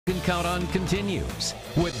Can Count On continues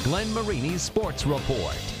with Glenn Marini's Sports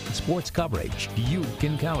Report. Sports coverage you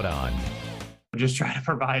can count on. Just try to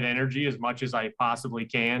provide energy as much as I possibly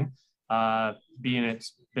can. Being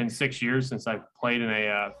it's been 6 years since I've played in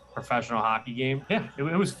a professional hockey game. Yeah, it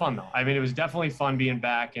was fun though. I mean, it was definitely fun being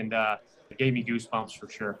back, and it gave me goosebumps for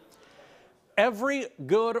sure. Every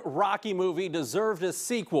good Rocky movie deserved a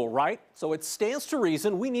sequel, right? So it stands to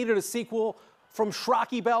reason we needed a sequel from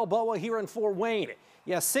Schrocky Balboa here in Fort Wayne.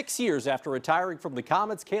 Yeah, 6 years after retiring from the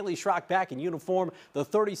Komets, Kaleigh Schrock back in uniform. The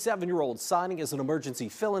 37-year-old signing as an emergency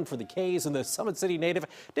fill-in for the K's, and the Summit City native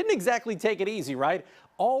didn't exactly take it easy, right?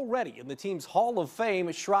 Already in the team's Hall of Fame,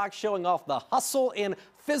 Schrock showing off the hustle and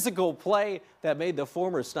physical play that made the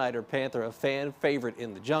former Snyder Panther a fan favorite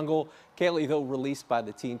in the jungle. Kaleigh, though, released by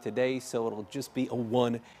the team today, so it'll just be a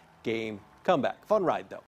one-game comeback. Fun ride, though.